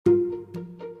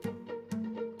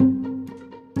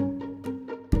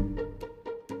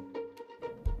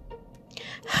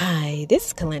Hi, this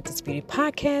is Calantis Beauty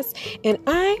Podcast, and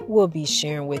I will be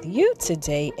sharing with you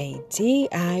today a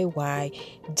DIY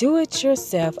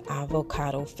do-it-yourself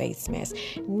avocado face mask.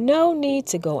 No need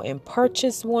to go and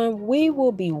purchase one. We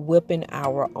will be whipping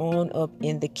our own up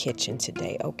in the kitchen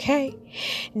today, okay?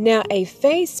 Now, a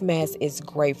face mask is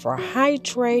great for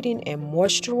hydrating and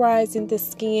moisturizing the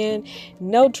skin.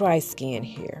 No dry skin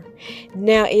here.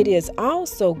 Now, it is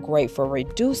also great for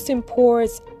reducing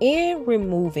pores and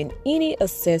removing any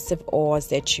excessive oils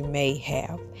that you may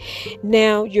have.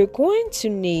 Now, you're going to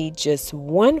need just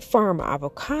one firm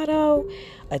avocado,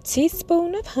 a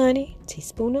teaspoon of honey.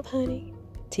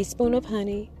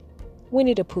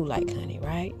 Winnie the Pooh like honey,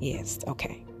 right? Yes,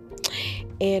 okay.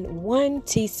 And 1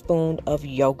 teaspoon of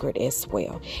yogurt as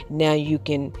well. Now, you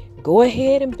can go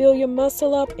ahead and build your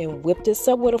muscle up and whip this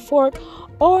up with a fork,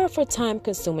 or for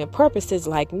time-consuming purposes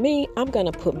like me, I'm going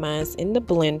to put mine in the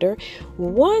blender.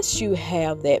 Once you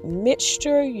have that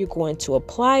mixture, you're going to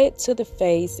apply it to the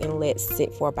face and let it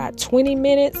sit for about 20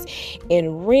 minutes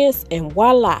and rinse, and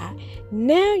voila!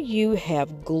 Now you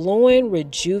have glowing,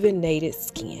 rejuvenated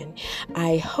skin.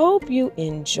 I hope you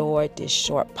enjoyed this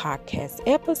short podcast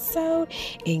episode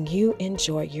and you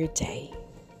enjoy your day.